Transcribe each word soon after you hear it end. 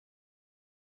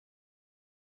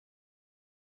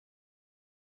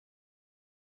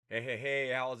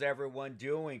Hey, how's everyone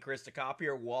doing? Chris the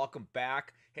Copier, welcome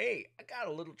back. Hey, I got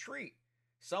a little treat.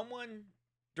 Someone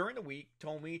during the week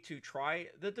told me to try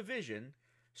The Division,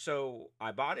 so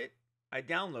I bought it, I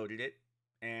downloaded it,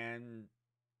 and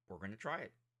we're going to try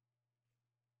it.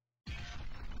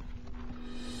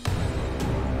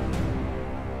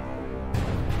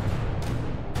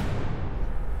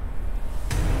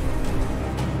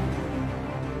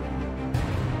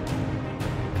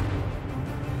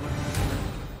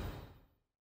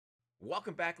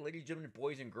 Welcome back, ladies and gentlemen,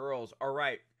 boys and girls. All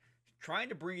right, trying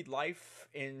to breathe life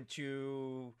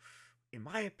into, in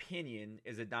my opinion,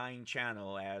 is a dying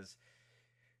channel. As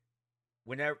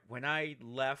when I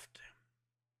left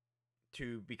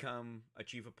to become a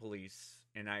chief of police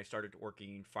and I started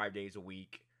working 5 days a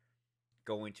week,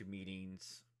 going to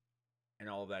meetings and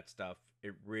all of that stuff,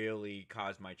 it really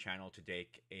caused my channel to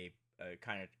take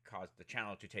caused the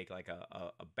channel to take like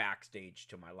a backstage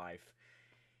to my life.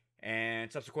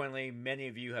 And subsequently, many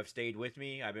of you have stayed with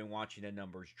me. I've been watching the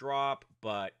numbers drop,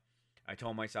 but I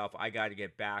told myself I got to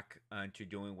get back to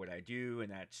doing what I do,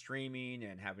 and that's streaming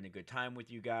and having a good time with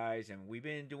you guys. And we've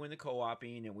been doing the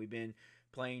co-oping, and we've been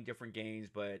playing different games,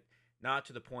 but not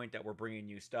to the point that we're bringing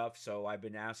new stuff. So I've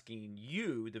been asking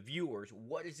you, the viewers,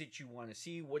 what is it you want to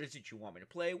see? What is it you want me to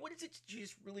play? What is it you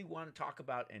just really want to talk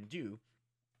about and do?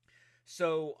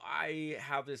 So I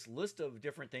have this list of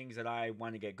different things that I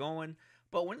want to get going.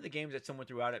 But one of the games that someone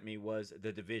threw out at me was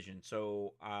The Division.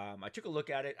 So I took a look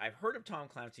at it. I've heard of Tom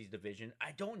Clancy's Division.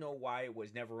 I don't know why it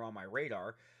was never on my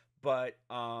radar. But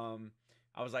I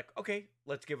was like, okay,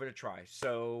 let's give it a try.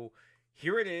 So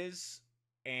here it is.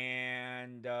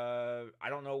 And I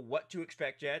don't know what to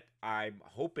expect yet. I'm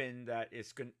hoping that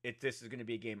this is going to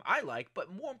be a game I like. But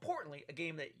more importantly, a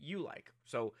game that you like.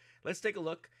 So let's take a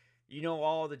look. You know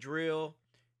all the drill.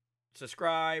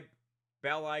 Subscribe.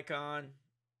 Bell icon.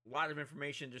 A lot of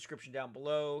information in the description down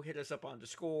below. Hit us up on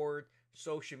Discord,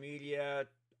 social media,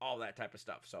 all that type of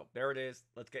stuff. So there it is.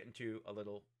 Let's get into a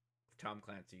little Tom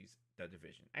Clancy's The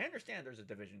Division. I understand there's a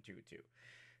Division 2 too.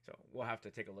 So we'll have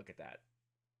to take a look at that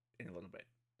in a little bit.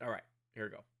 All right, here we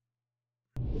go.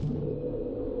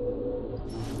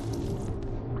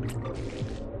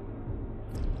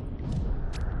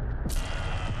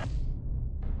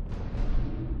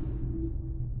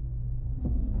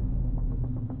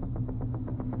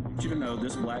 You to know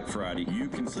this Black Friday, you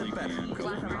can sleep in.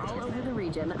 All over the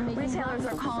region. Retailers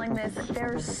are calling this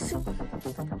their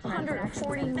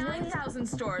 149,000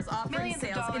 stores offering Millions of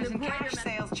sales dollars in in the cash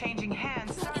sales changing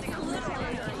hands starting on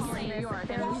New York.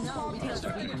 Visit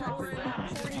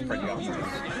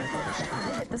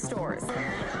the stores.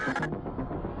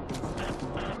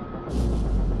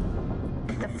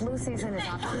 The flu season is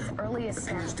off to its earliest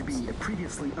Appears to be a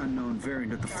previously unknown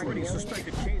variant of the flu,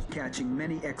 suspected case catching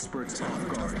many experts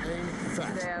off guard.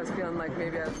 Today I was feeling like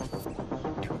maybe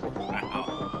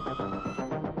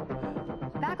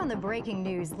Back on the breaking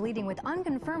news, leading with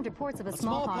unconfirmed reports of a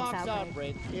smallpox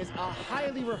outbreak is a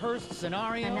highly rehearsed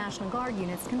scenario. And National Guard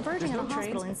units converging on a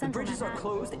hospital in central bridges are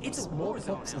closed. It's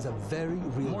smallpox is a very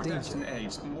real danger. Than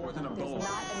AIDS, more than a there's bullet.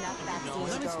 not enough vaccines.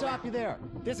 Let me stop you there.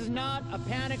 This is not a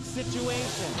panic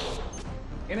situation.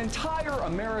 An entire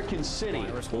American city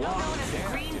known as the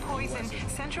Green Poison,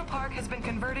 Central Park has been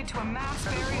converted to a mass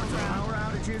burial ground. Power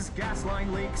outages, gas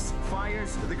line leaks,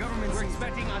 fires. The government We're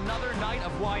expecting another night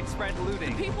of widespread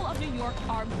looting. People of New York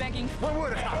are begging for One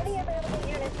word. Any available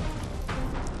units.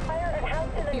 Fire and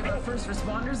house in the first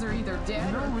responders are either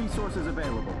dead No resources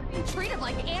available. or treated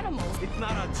like animals. It's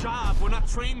not our job. We're not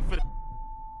trained for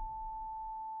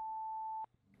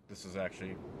This is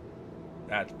actually,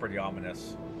 that's pretty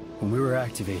ominous. When we were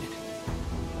activated,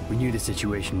 we knew the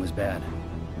situation was bad.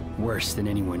 Worse than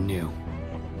anyone knew.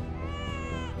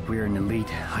 We are an elite,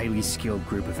 highly skilled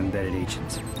group of embedded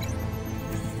agents.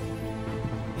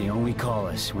 They only call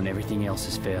us when everything else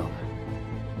has failed.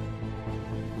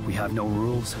 We have no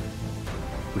rules.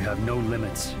 We have no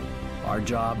limits. Our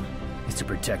job is to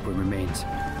protect what remains.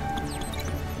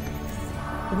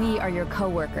 We are your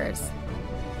co-workers.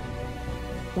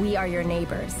 We are your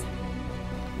neighbors.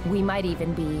 We might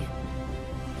even be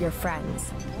your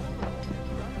friends.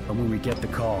 But when we get the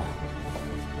call,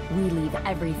 We leave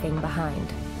everything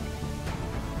behind.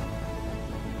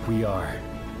 we are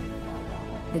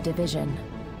The Division.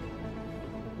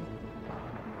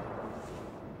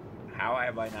 How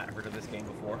have I not heard of this game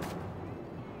before?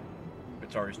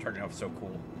 It's already starting off so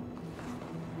cool.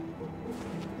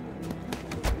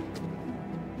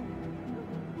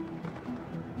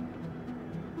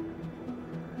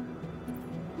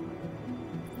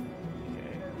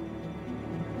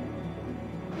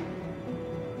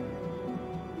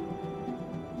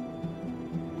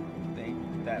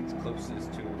 that's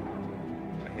closest to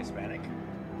a Hispanic.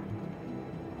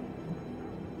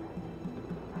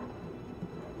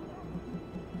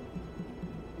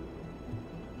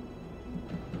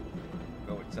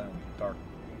 Go with some dark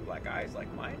black eyes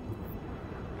like mine.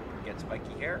 Get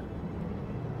spiky hair.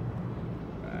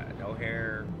 No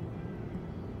hair.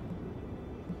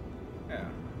 Yeah.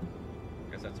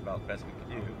 I guess that's about the best we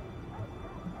can do.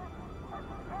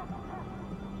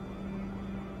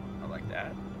 I like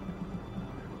that.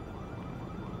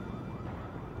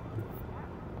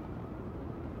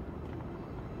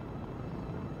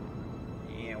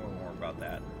 Yeah, we're more about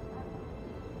that.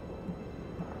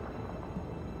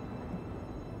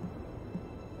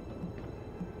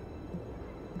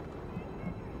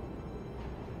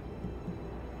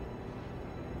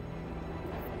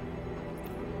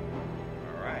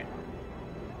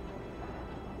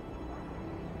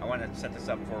 Set this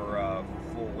up for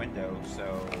full window, so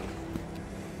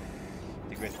I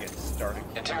think we have to get started.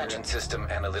 Intelligent System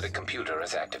Analytic Computer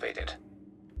is activated.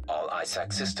 All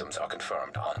ISAC systems are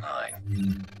confirmed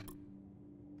online.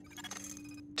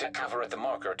 Take cover at the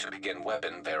marker to begin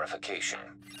weapon verification.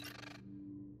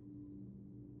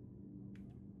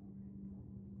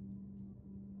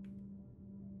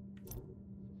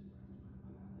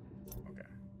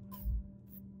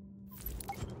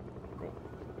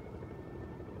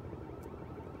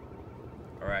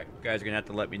 Alright, you guys are going to have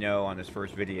to let me know on this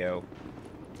first video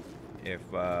if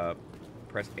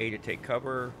press A to take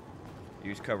cover,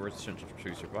 use cover is essential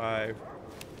to survive.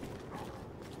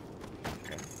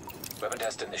 Okay. Weapon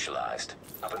test initialized.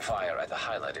 Open fire at the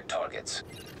highlighted targets.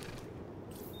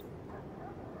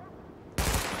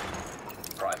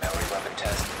 Primary weapon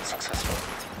test successful.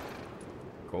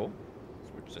 Cool.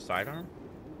 Switch to sidearm.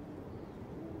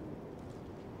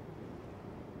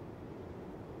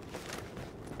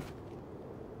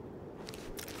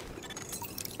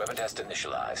 Weapon test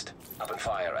initialized. Open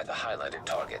fire at the highlighted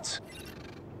targets.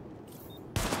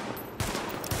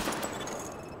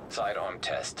 Sidearm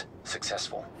test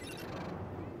successful.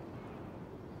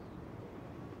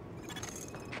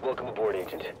 Welcome aboard,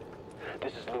 Agent.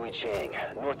 This is Louis Chang,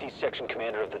 Northeast Section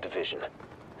Commander of the Division.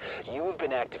 You have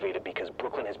been activated because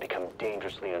Brooklyn has become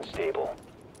dangerously unstable.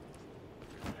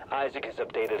 Isaac has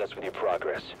updated us with your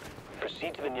progress.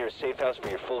 Proceed to the nearest safe house for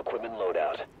your full equipment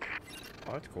loadout.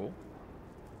 Oh, that's cool.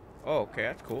 Oh, okay,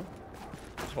 that's cool.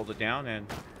 Just hold it down and...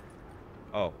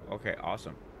 Oh, okay,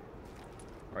 awesome.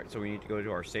 Alright, so we need to go to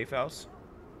our safe house.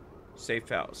 Safe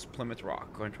house, Plymouth Rock,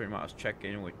 120 miles. Check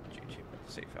in with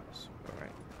safe house. Alright.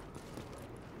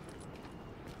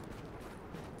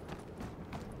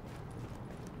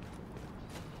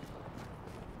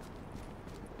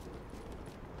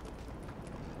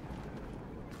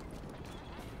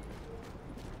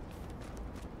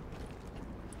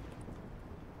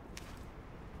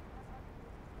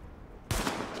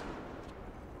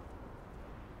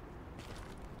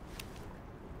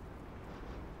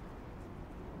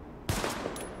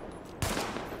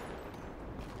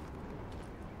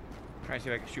 Trying to see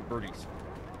if I can shoot birdies.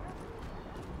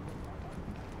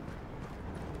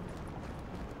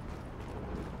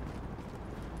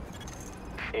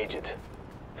 Agent,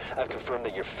 I've confirmed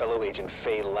that your fellow agent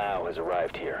Faye Lau has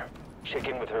arrived here. Check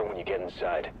in with her when you get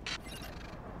inside.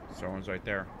 Someone's right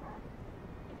there.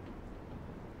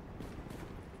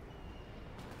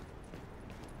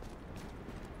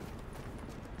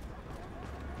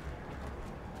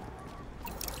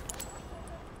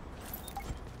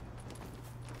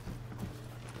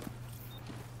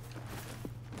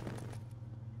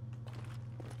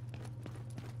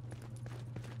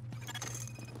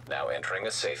 Now entering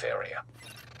a safe area.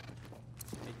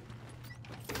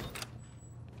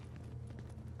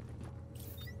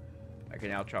 I can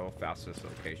now travel fast to this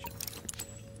location.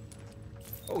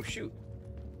 Oh, shoot.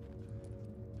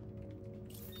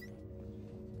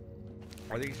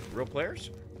 Are these real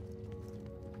players?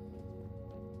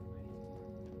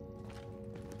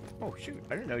 Oh, shoot.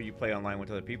 I didn't know you play online with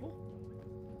other people.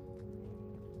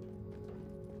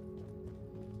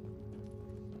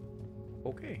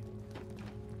 Okay.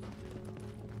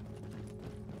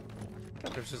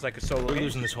 This is like a solo We're game.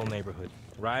 losing this whole neighborhood.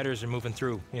 Rioters are moving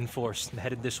through, in force,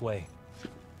 headed this way.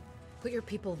 Put your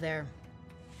people there.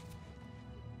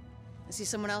 I see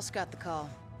someone else got the call.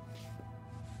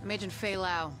 I'm Agent Faye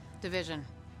Lau, Division.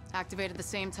 Activated the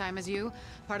same time as you,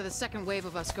 part of the second wave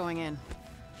of us going in.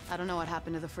 I don't know what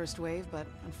happened to the first wave, but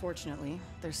unfortunately,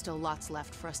 there's still lots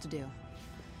left for us to do.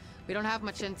 We don't have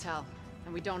much intel,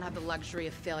 and we don't have the luxury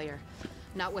of failure.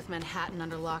 Not with Manhattan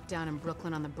under lockdown and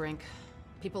Brooklyn on the brink.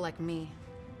 People like me,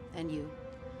 and you,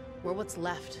 we're what's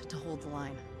left to hold the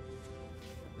line.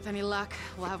 With any luck,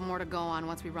 we'll have more to go on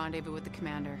once we rendezvous with the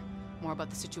commander. More about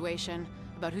the situation,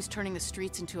 about who's turning the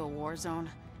streets into a war zone.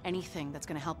 Anything that's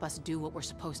gonna help us do what we're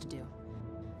supposed to do.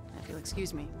 If you'll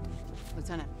excuse me,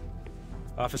 Lieutenant.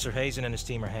 Officer Hazen and his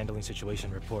team are handling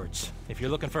situation reports. If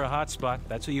you're looking for a hotspot,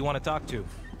 that's who you want to talk to.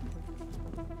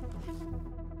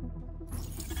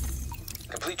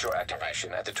 Complete your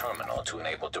activation at the terminal to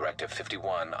enable Directive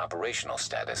 51 operational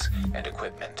status and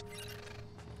equipment.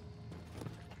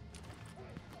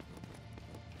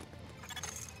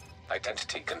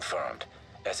 Identity confirmed.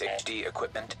 SHD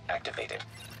equipment activated.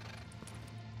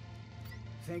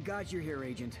 Thank God you're here,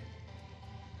 Agent.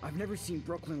 I've never seen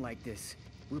Brooklyn like this.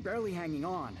 We're barely hanging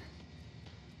on.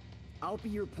 I'll be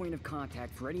your point of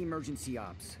contact for any emergency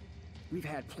ops. We've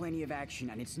had plenty of action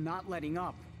and it's not letting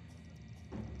up.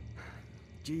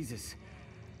 Jesus.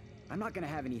 I'm not gonna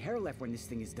have any hair left when this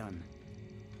thing is done.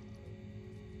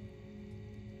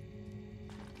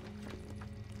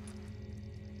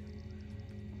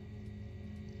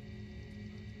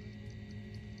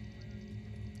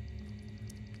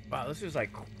 Wow, this is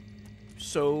like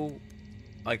so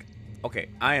like okay,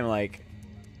 I am like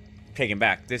taken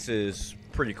back. This is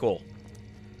pretty cool.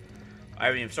 I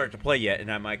haven't even started to play yet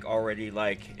and I'm like already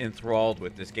like enthralled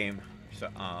with this game. So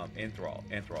enthralled.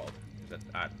 Is that,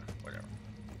 I don't know, whatever.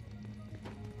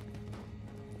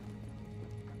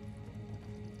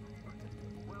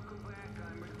 Welcome back.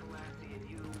 I'm Rick Clancy, and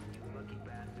you lucky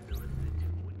bastards are listening to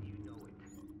Wouldn't You Know It.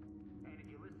 And if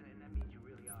you're listening, that means you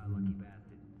really are a lucky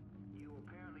bastard. You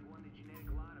apparently won the genetic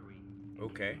lottery.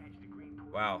 Okay.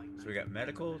 Wow. So we got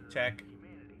medical, tech,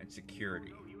 and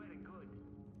security.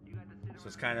 So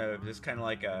it's kind of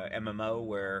like a MMO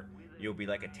where you'll be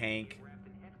like a tank,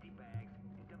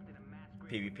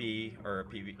 PvP or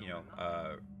PV, you know,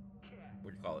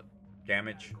 what do you call it?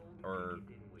 Damage or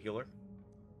healer.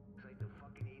 It's like the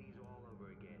fucking 80s all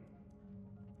over again.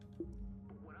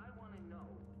 But what I want to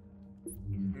know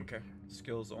is Okay.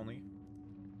 Skills only.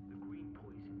 the green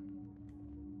poison.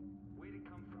 Where'd it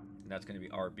come from? And that's going to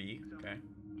be RB. Okay.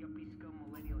 Yuppie scum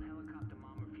millennial helicopter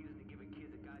mom refusing to give her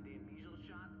kids a goddamn measles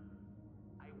shot?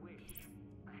 I wish.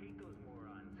 I hate those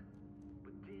morons.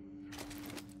 But this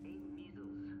ain't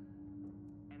measles.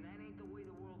 And that ain't the way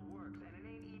the world works. And it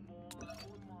ain't Ebola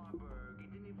or Marburg.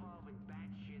 It didn't evolve in bat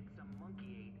shit some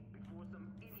monkey ate before some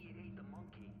idiot ate the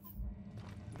monkey.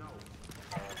 No.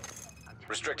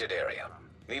 Restricted area.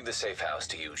 Leave the safe house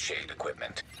to use shade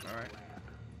equipment. Alright.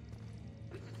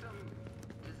 This is some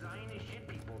designer shit,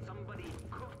 people. Somebody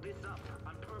cooked this up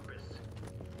on purpose.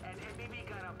 And maybe it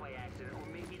got out by accident, or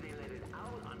maybe they let it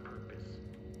out on purpose.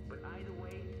 But either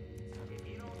way, if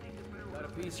you don't think the federal Got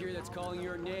a piece here that's calling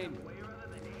your name.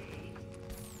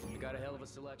 You got a hell of a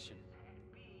selection.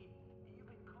 you've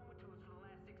been comatose for the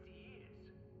last 60 years.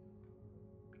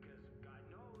 Because God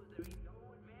knows there ain't no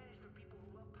advantage for people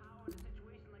who love power in a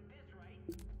situation like this, right?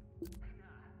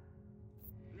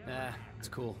 Nah, it's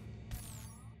cool.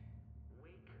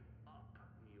 Wake up,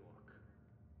 New York.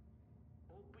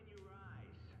 Open your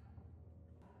eyes.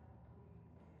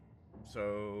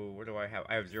 So what do I have?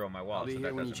 I have 0 on my wallet. I'll be so here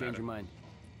that when you doesn't change your matter. mind.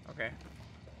 Okay.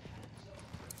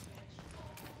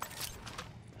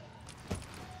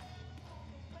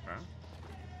 Huh?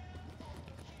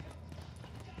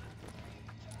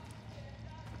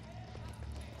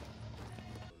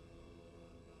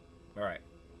 Alright.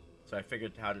 So I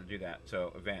figured how to do that.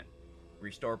 So, event.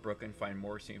 Restore Brooklyn, find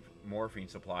morphine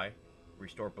supply.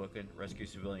 Restore Brooklyn, rescue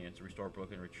civilians. Restore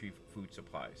Brooklyn, retrieve food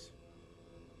supplies.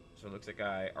 So it looks like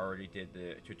I already did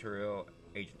the tutorial,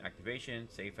 agent activation,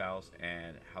 Safehouse,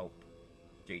 and help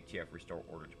JTF restore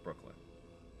order to Brooklyn.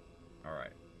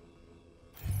 Alright.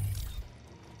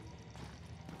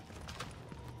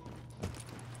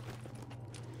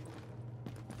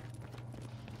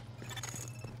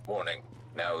 Warning.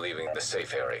 Now leaving the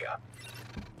safe area.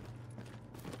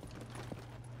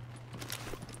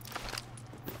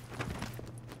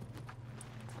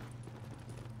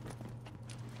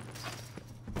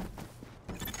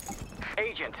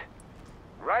 Agent,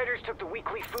 Riders took the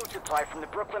weekly food supply from the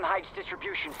Brooklyn Heights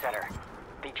Distribution Center.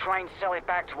 They try and sell it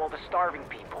back to all the starving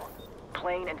people.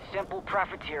 Plain and simple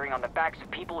profiteering on the backs of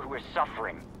people who are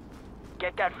suffering.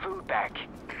 Get that food back.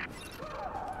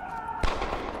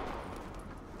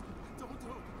 Don't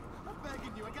do it. I'm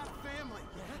begging you. I got a family.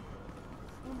 Yeah?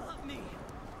 Well, not me.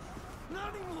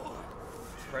 Not anymore.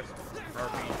 Press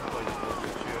RB to deploy the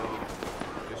explosive shield.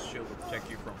 This shield will protect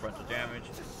you from frontal damage.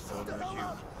 Hold the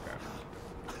shield. Okay.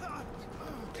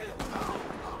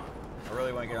 I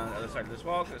really want to get on the other side of this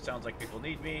wall because it sounds like people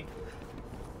need me.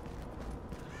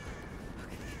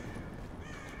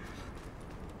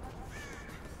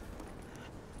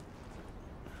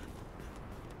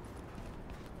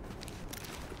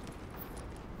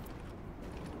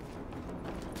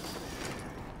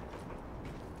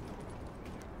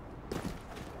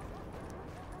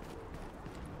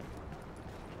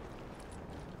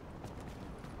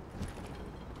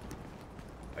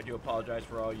 I do apologize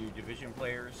for all you Division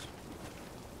players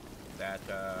that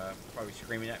probably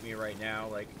screaming at me right now,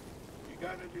 like, you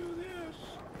gotta do this.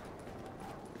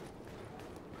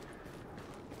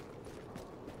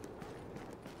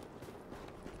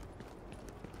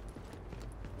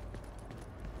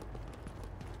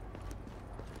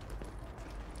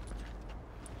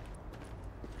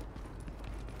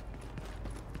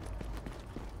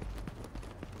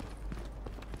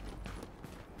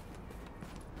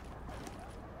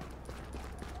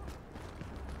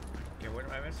 What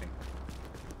am I missing?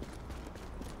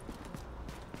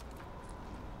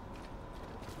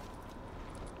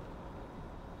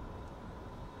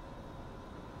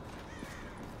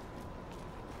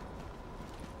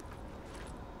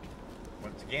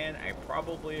 Once again, I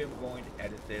probably am going to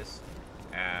edit this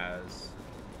as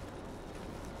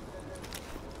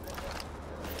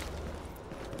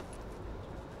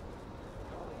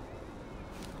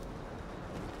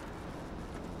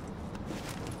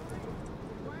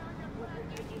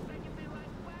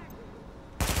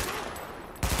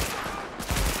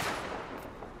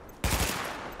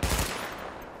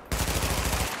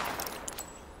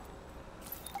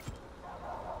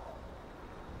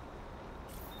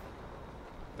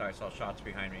I saw shots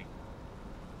behind me.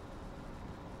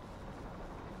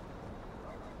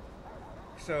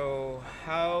 So,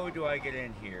 how do I get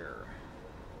in here?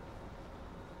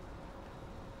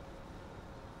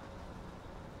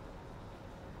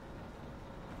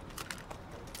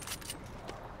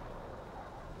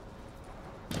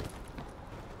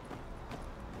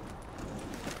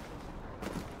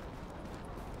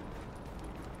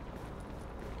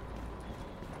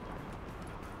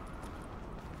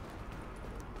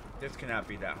 This cannot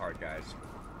be that hard, guys.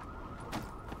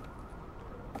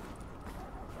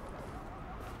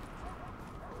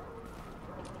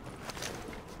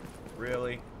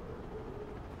 Really?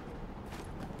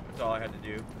 That's all I had to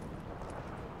do.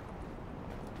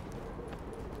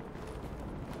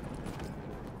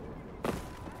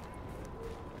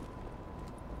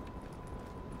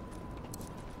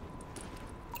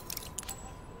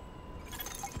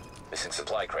 Missing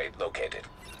supply crate located.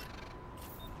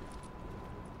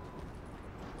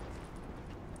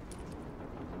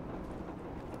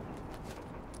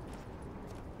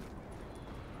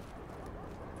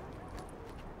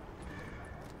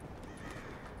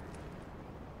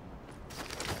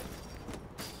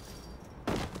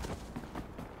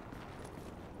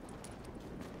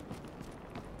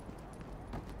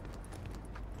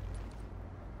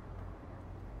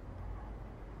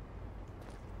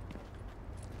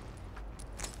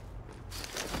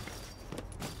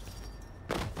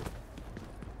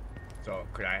 So,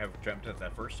 could I have jumped at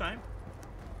that first time?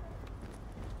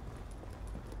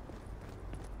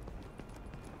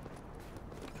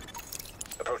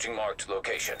 Approaching marked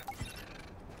location.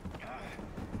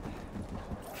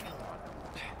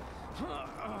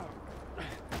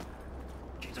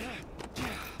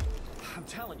 I'm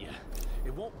telling you,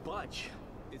 it won't budge.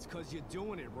 It's because you're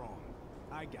doing it wrong.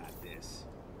 I got this.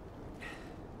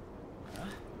 Huh?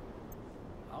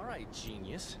 All right,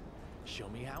 genius. Show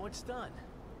me how it's done.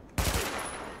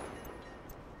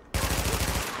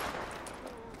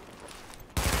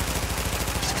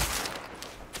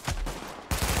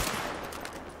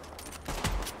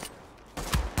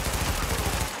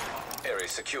 Area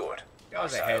secured. That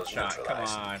was a headshot. Come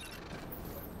on.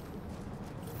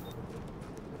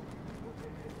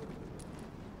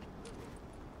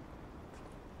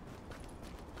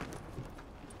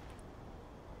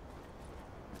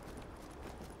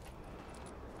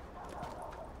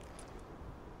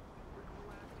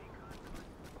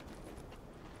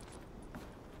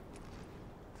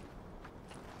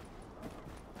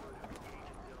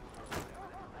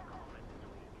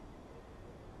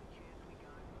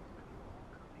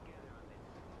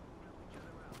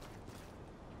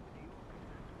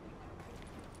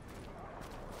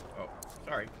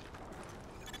 Sorry.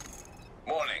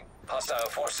 Warning. Hostile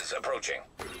forces approaching.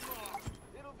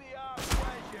 It'll be our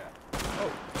pleasure.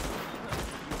 Oh.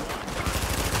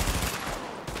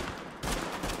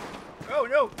 Oh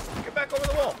no! Get back over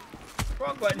the wall.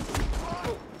 Wrong button.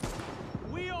 Oh.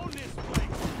 We own this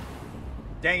place.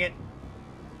 Dang it.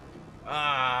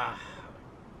 Ah.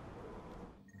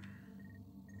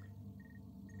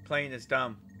 Playing is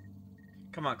dumb.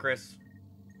 Come on, Chris.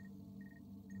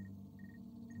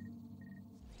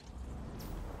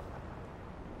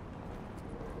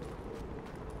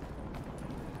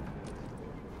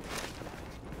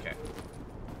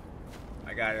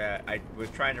 I was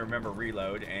trying to remember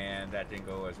reload, and that didn't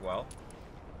go as well.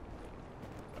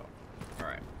 So, all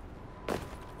right.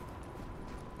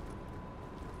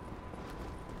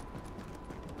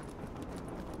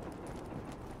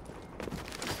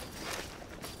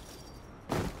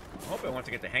 once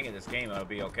I get the hang of this game, I'll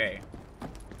be okay.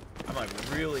 I'm like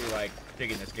really like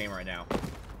digging this game right now.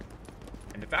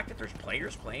 And the fact that there's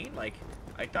players playing, like,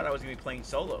 I thought I was gonna be playing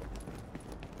solo.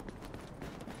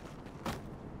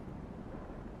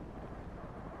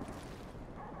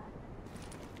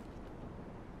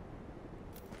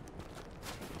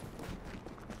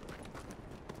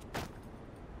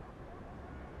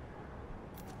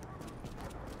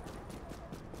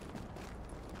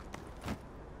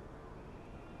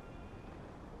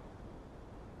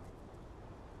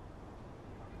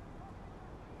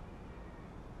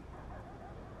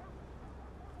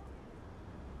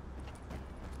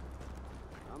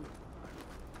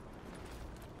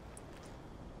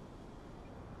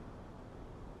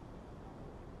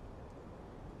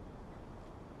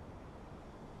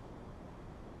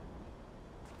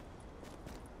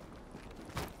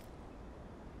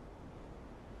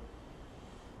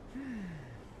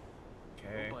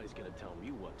 Nobody's gonna tell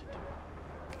me what to do.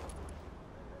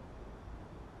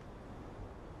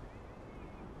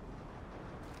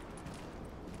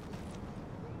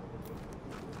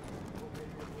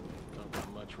 Don't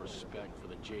got much respect for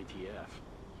the JTF.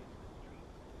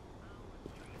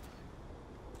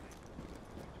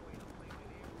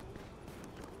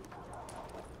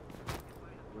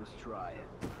 Let's try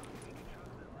it.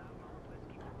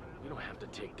 We don't have to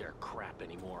take their crap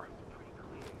anymore.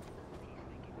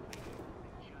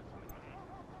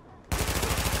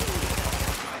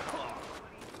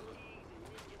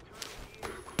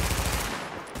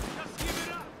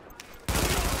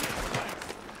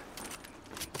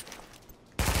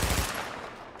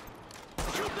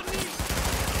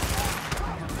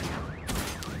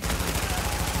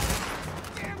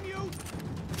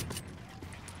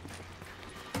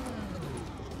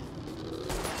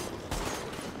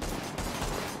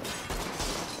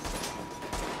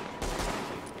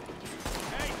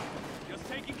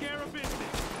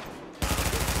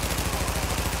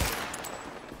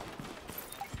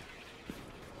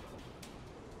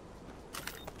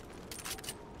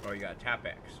 Oh, you got tap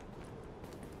X.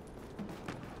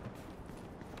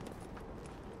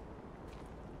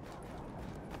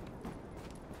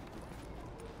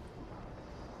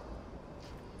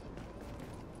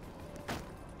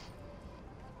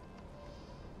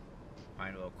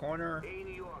 Find a little corner. Hey,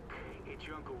 New York. It's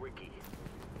your Uncle Ricky.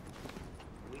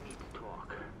 We need to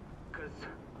talk. Because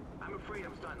I'm afraid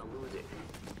I'm starting to lose it.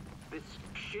 This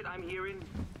shit I'm hearing,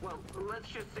 well, let's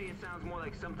just say it sounds more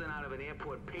like something out of an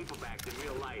airport paperback than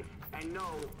real life. And no,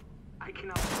 I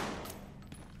cannot...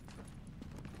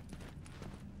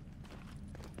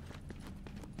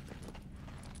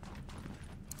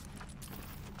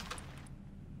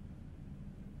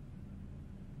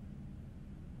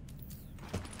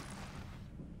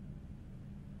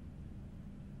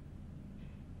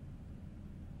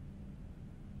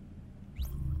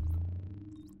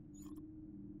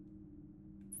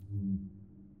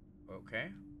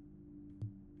 Okay.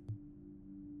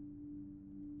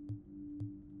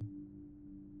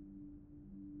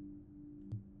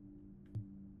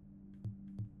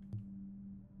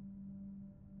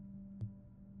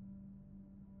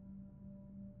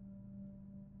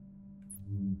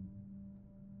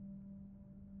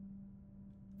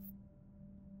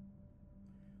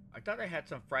 I thought I had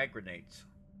some frag grenades.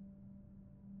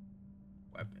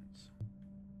 Weapons.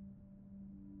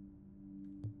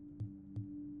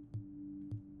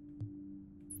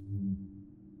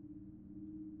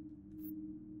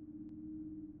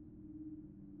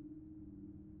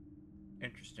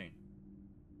 Interesting.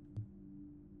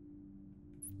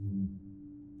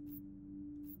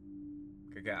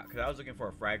 Okay, yeah, because I was looking for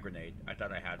a frag grenade. I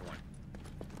thought I had one.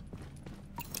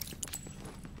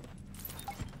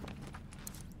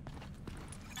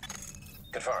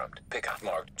 Confirmed. Pickup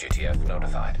marked. GTF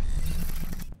notified.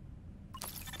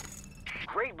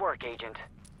 Great work, Agent.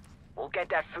 We'll get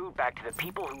that food back to the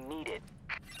people who need it.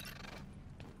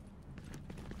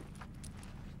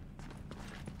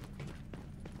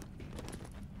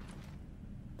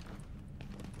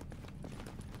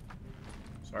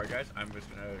 Sorry guys, I'm just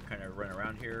gonna kind of run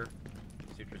around here,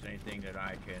 see if there's anything that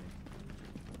I can...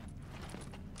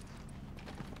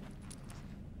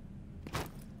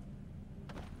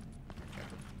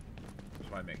 Just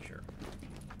want to make sure.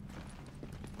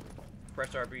 Press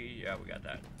RB, yeah, we got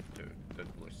that. The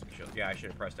ballistic shield. Yeah, I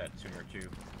should have pressed that sooner too.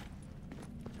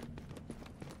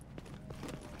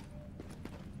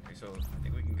 Okay, so I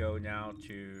think we can go now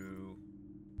to...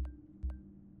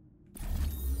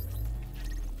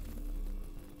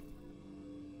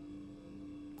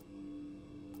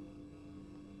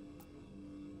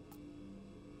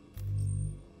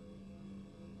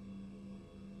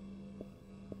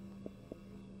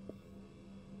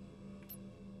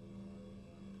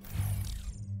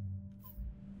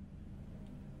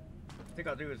 I think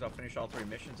I'll do is I'll finish all 3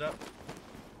 missions up.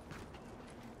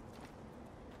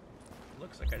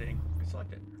 Looks like I didn't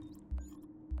select it.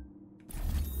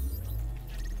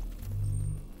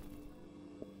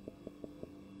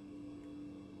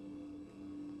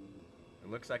 It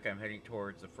looks like I'm heading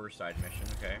towards the first side mission,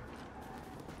 okay.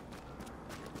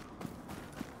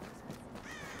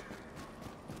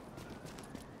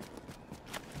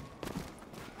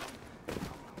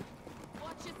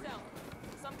 Watch yourself.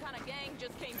 Some kind of gang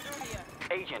just came through here.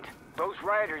 Agent, those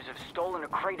rioters have stolen a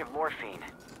crate of morphine.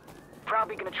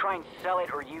 Probably gonna try and sell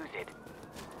it or use it.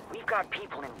 We've got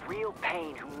people in real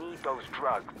pain who need those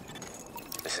drugs.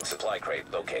 Missing supply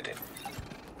crate located.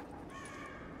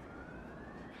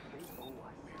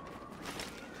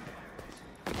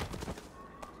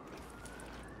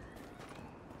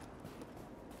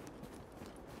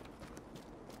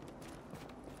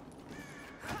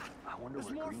 I wonder There's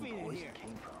where morphine green in poison here.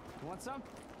 came from. You want some?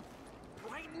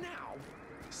 Right now?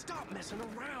 Stop messing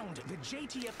around. The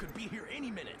JTF could be here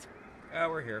any minute.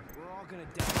 We're here. We're all gonna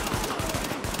die.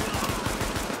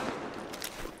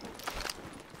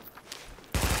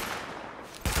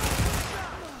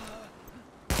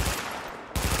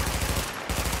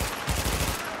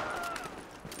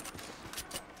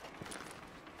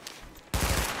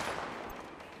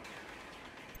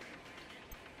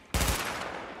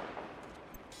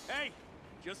 Hey,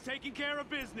 just taking care of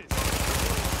business.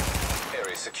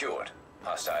 Area secured.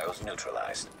 Hostiles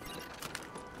neutralized.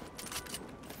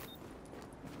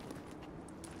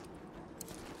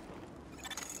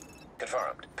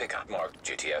 Confirmed. Pickup marked.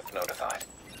 GTF notified.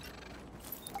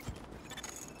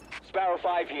 Sparrow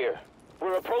 5 here.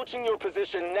 We're approaching your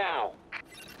position now.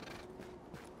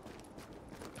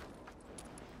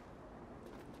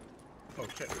 Oh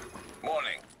shit.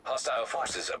 Warning. Hostile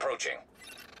forces approaching.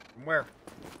 Where?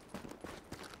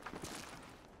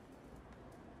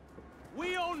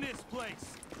 We own this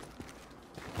place.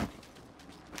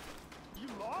 You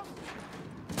lost?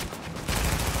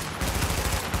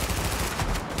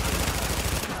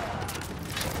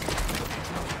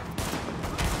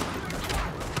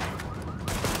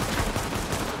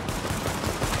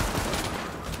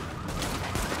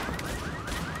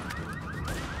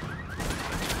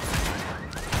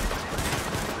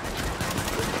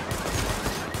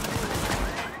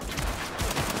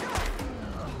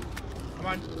 Come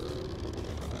on.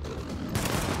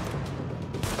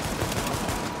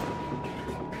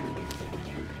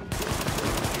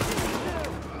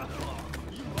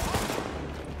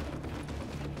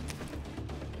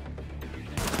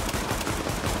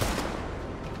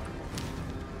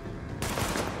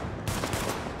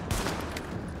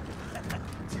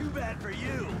 Too bad for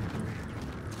you.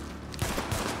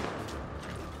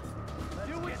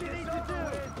 Do what you need to do.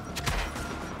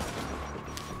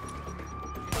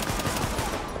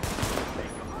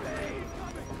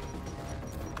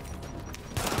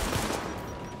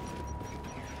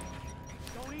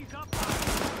 Don't ease up.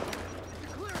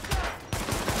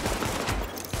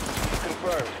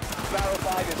 Confirmed. Sparrow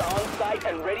 5 is on site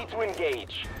and ready to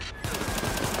engage.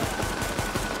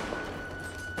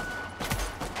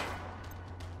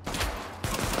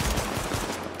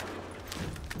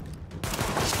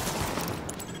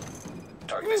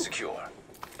 Target is secure.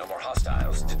 No more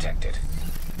hostiles detected.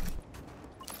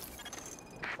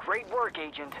 Great work,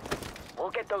 Agent.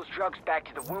 We'll get those drugs back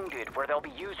to the wounded where they'll be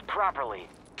used properly.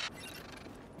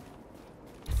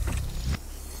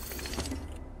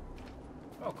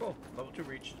 Oh, cool. Level 2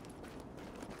 reached.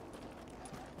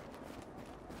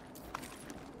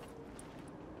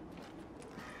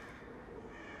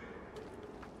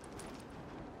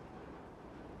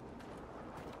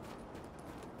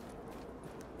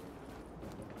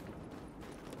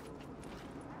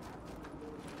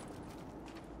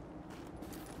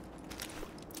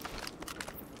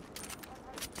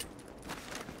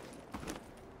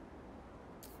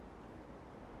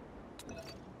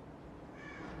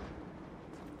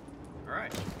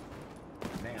 Alright.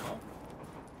 Now,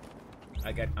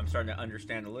 I'm starting to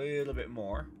understand a little bit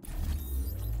more.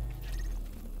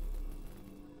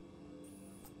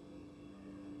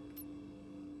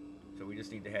 So we just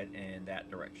need to head in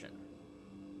that direction.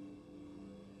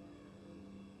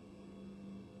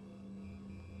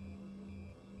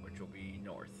 Which will be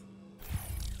north.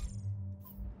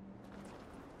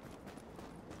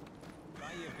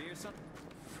 Buy you a beer, something?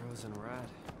 Frozen rat.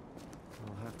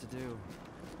 I'll have to do.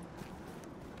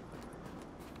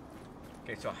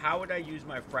 Okay, so how would I use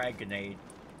my frag grenade?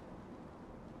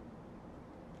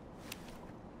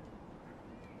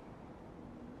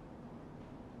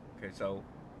 Okay, so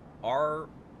R.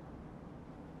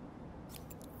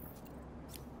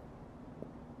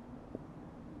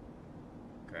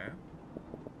 Okay.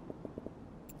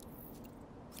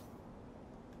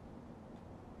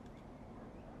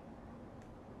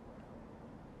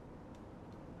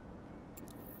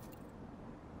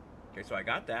 Okay, so I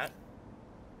got that.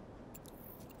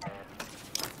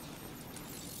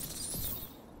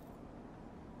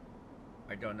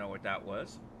 I don't know what that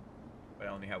was, but I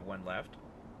only have one left.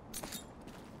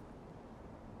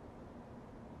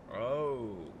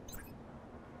 Oh.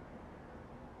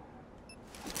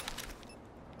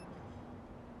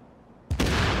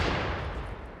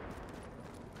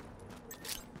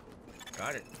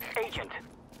 Got it. Agent,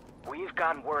 we've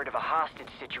gotten word of a hostage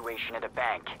situation at a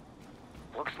bank.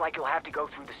 Looks like you'll have to go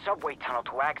through the subway tunnel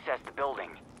to access the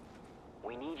building.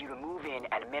 We need you to move in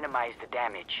and minimize the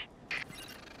damage.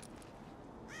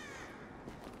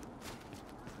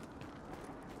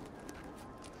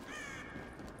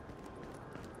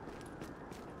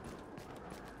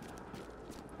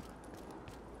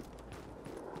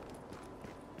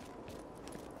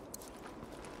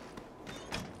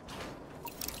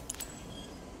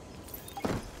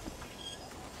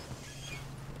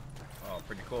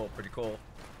 Pretty cool, pretty cool.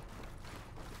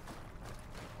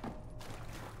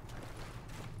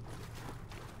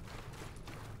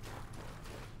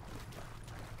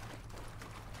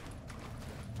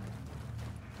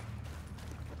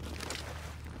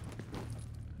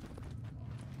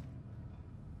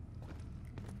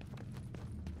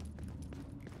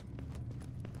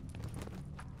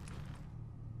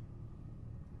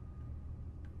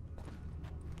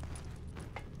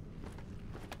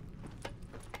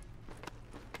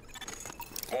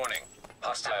 Warning.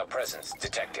 Hostile presence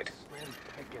detected. I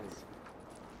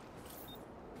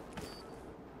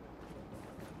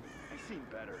seen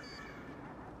better.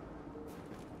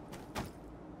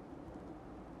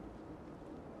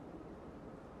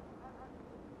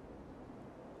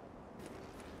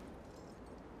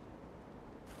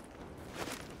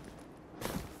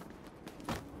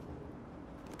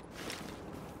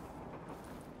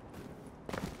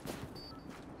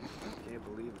 Can't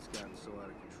believe it's gotten so out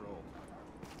of control.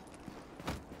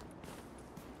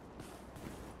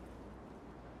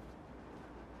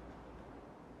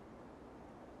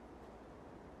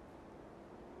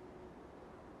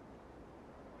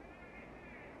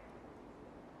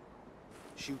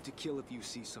 Shoot to kill if you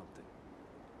see something.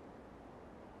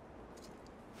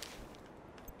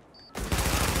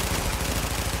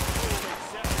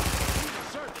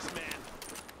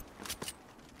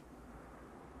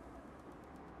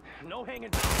 No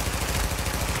hanging down.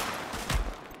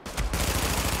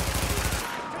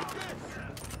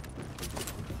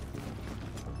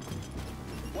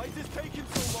 Why is this taking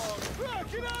so long? Ah,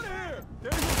 get out of here!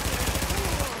 There you go.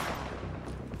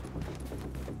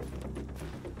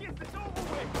 Get this over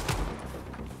with!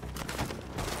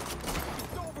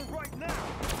 It's over right now!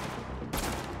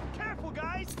 Careful,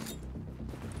 guys!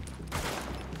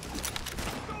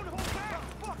 Don't hold back!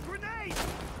 Fuck, grenade!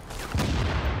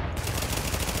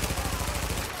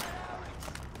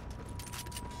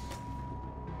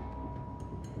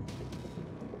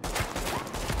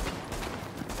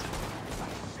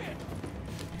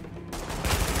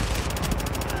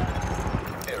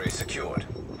 Secured.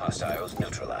 Hostiles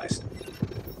neutralized.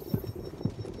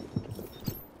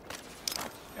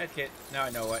 Medkit. Now I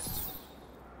know what.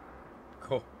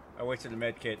 Cool. I wasted the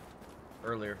medkit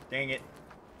earlier. Dang it.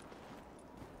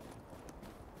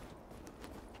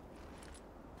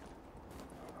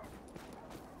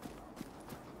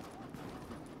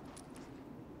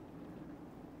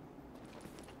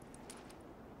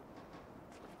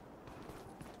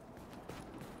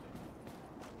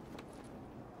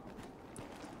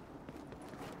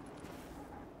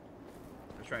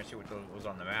 Trying to see what was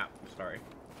on the map. Sorry.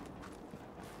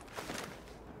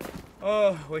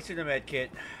 Oh, wasted the med kit.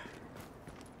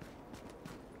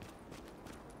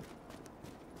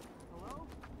 Hello?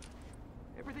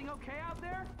 Everything okay out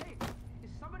there? Hey,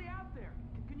 is somebody out there?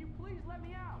 Can you please let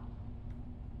me out?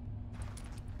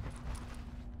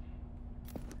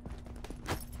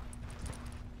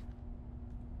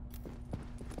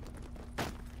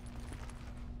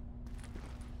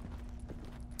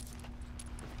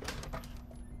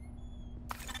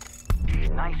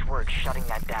 Nice work shutting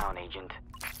that down, Agent.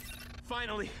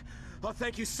 Finally! Oh,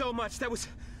 thank you so much. That was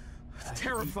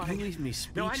terrifying. You leave me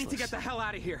speechless. No, I need to get the hell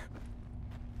out of here.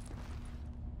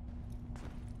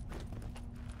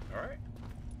 All right.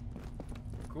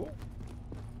 Cool.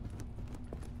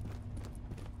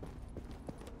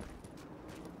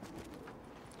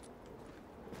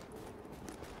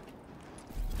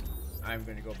 I'm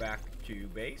going to go back to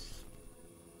base.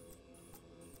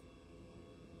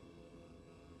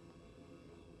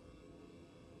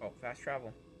 Oh, fast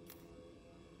travel.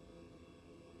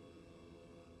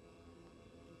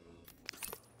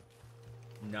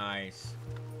 Nice.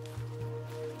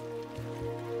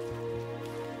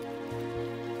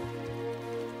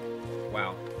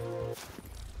 Wow.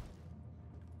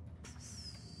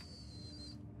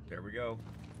 we go.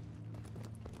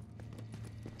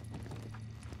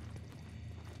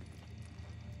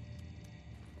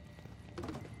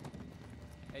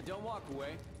 Hey, don't walk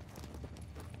away.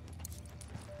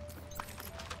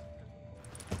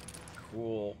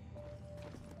 Cool.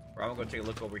 Well, I'm gonna take a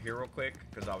look over here real quick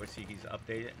because obviously he's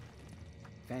updated.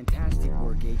 Fantastic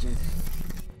work, Agent.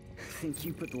 I think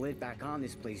you put the lid back on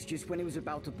this place just when it was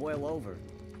about to boil over.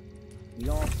 We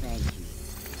all thank you.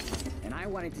 And I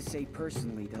wanted to say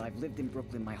personally that I've lived in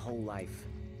Brooklyn my whole life.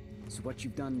 So what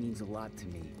you've done means a lot to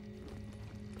me.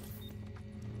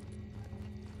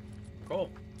 Cool.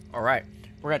 All right.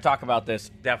 We're going to talk about this.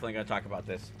 Definitely going to talk about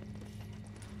this.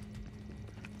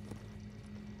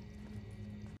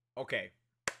 Okay.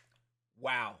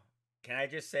 Wow. Can I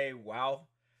just say, wow?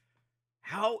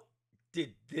 How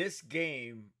did this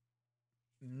game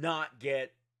not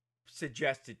get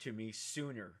suggested to me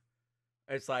sooner?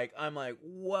 It's like, I'm like,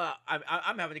 wow,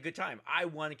 I'm having a good time. I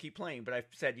want to keep playing, but I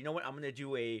said, you know what? I'm going to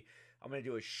do a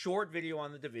short video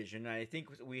on The Division. And I think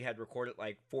we had recorded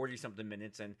like 40 something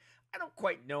minutes, and I don't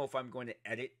quite know if I'm going to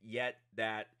edit yet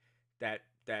that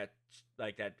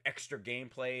extra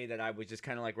gameplay that I was just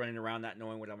kind of like running around not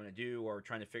knowing what I'm going to do, or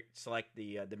trying to select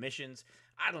the missions.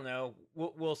 I don't know.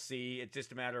 We'll see. It's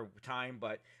just a matter of time,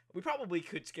 but we probably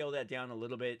could scale that down a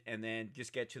little bit and then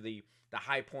just get to the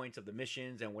high points of the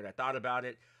missions and what I thought about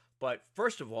it. But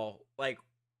first of all, like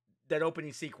that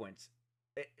opening sequence,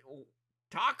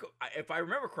 if I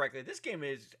remember correctly, this game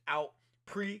is out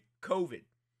pre-COVID.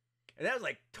 And that was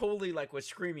like totally like was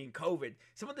screaming COVID.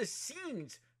 Some of the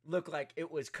scenes look like it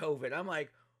was COVID. I'm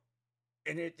like,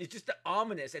 and it's just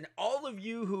ominous. And all of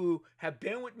you who have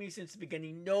been with me since the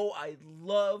beginning know I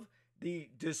love the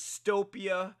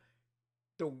dystopia,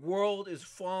 the world is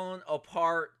falling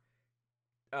apart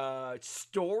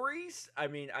stories. I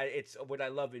mean, it's what I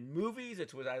love in movies.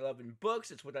 It's what I love in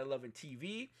books. It's what I love in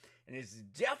TV. And it's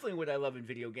definitely what I love in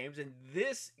video games. And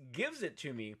this gives it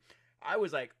to me. I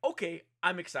was like, okay,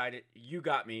 I'm excited. You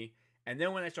got me. And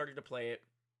then when I started to play it,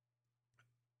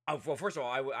 well, first of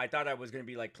all, I thought I was going to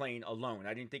be like playing alone.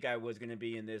 I didn't think I was going to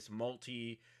be in this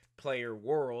multiplayer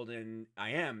world, and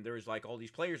I am. There's like all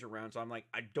these players around, so I'm like,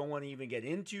 I don't want to even get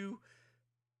into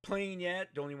playing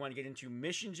yet. Don't even want to get into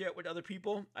missions yet with other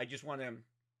people. I just want to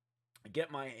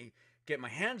get my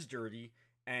hands dirty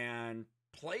and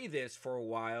play this for a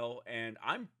while. And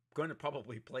I'm going to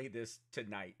probably play this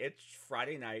tonight. It's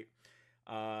Friday night.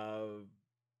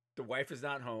 The wife is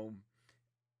not home.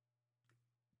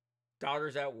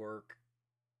 Daughter's at work,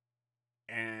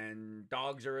 and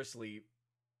dogs are asleep.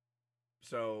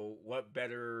 So what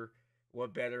better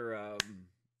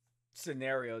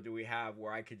scenario do we have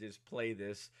where I could just play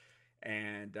this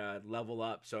and level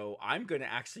up? So I'm going to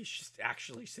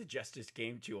actually suggest this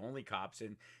game to Only Cops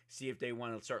and see if they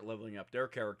want to start leveling up their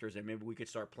characters, and maybe we could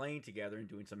start playing together and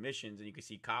doing some missions, and you can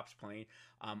see Cops playing.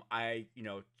 I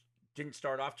didn't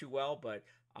start off too well, but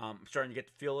I'm starting to get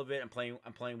the feel of it. I'm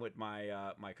playing with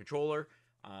my my controller.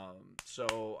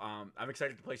 So I'm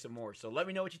excited to play some more. So let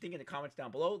me know what you think in the comments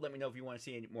down below. Let me know if you want to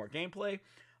see any more gameplay.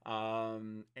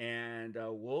 And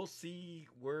we'll see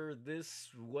where this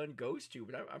one goes to.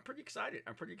 But I'm pretty excited.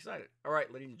 All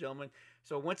right, ladies and gentlemen.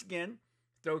 So once again,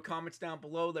 throw comments down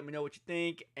below. Let me know what you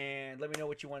think, and let me know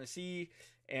what you want to see.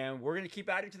 And we're going to keep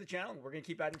adding to the channel.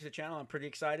 I'm pretty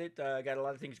excited. Got a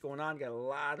lot of things going on. Got a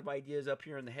lot of ideas up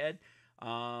here in the head.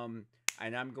 And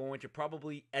I'm going to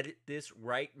probably edit this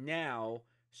right now,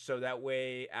 so that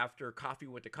way after Coffee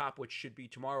with the Cop, which should be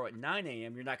tomorrow at 9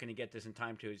 a.m., you're not going to get this in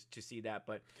time to see that,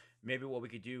 but maybe what we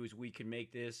could do is we can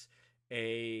make this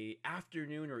a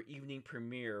afternoon or evening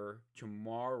premiere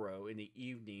tomorrow in the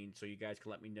evening, so you guys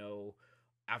can let me know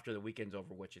after the weekend's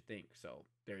over what you think. So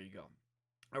there you go.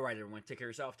 All right, everyone, take care of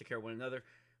yourself, take care of one another.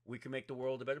 We can make the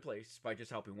world a better place by just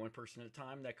helping one person at a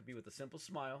time. That could be with a simple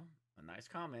smile, a nice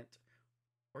comment,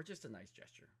 or just a nice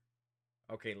gesture.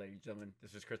 Okay, ladies and gentlemen,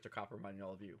 this is Crystal Copper reminding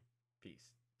all of you.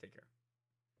 Peace. Take care.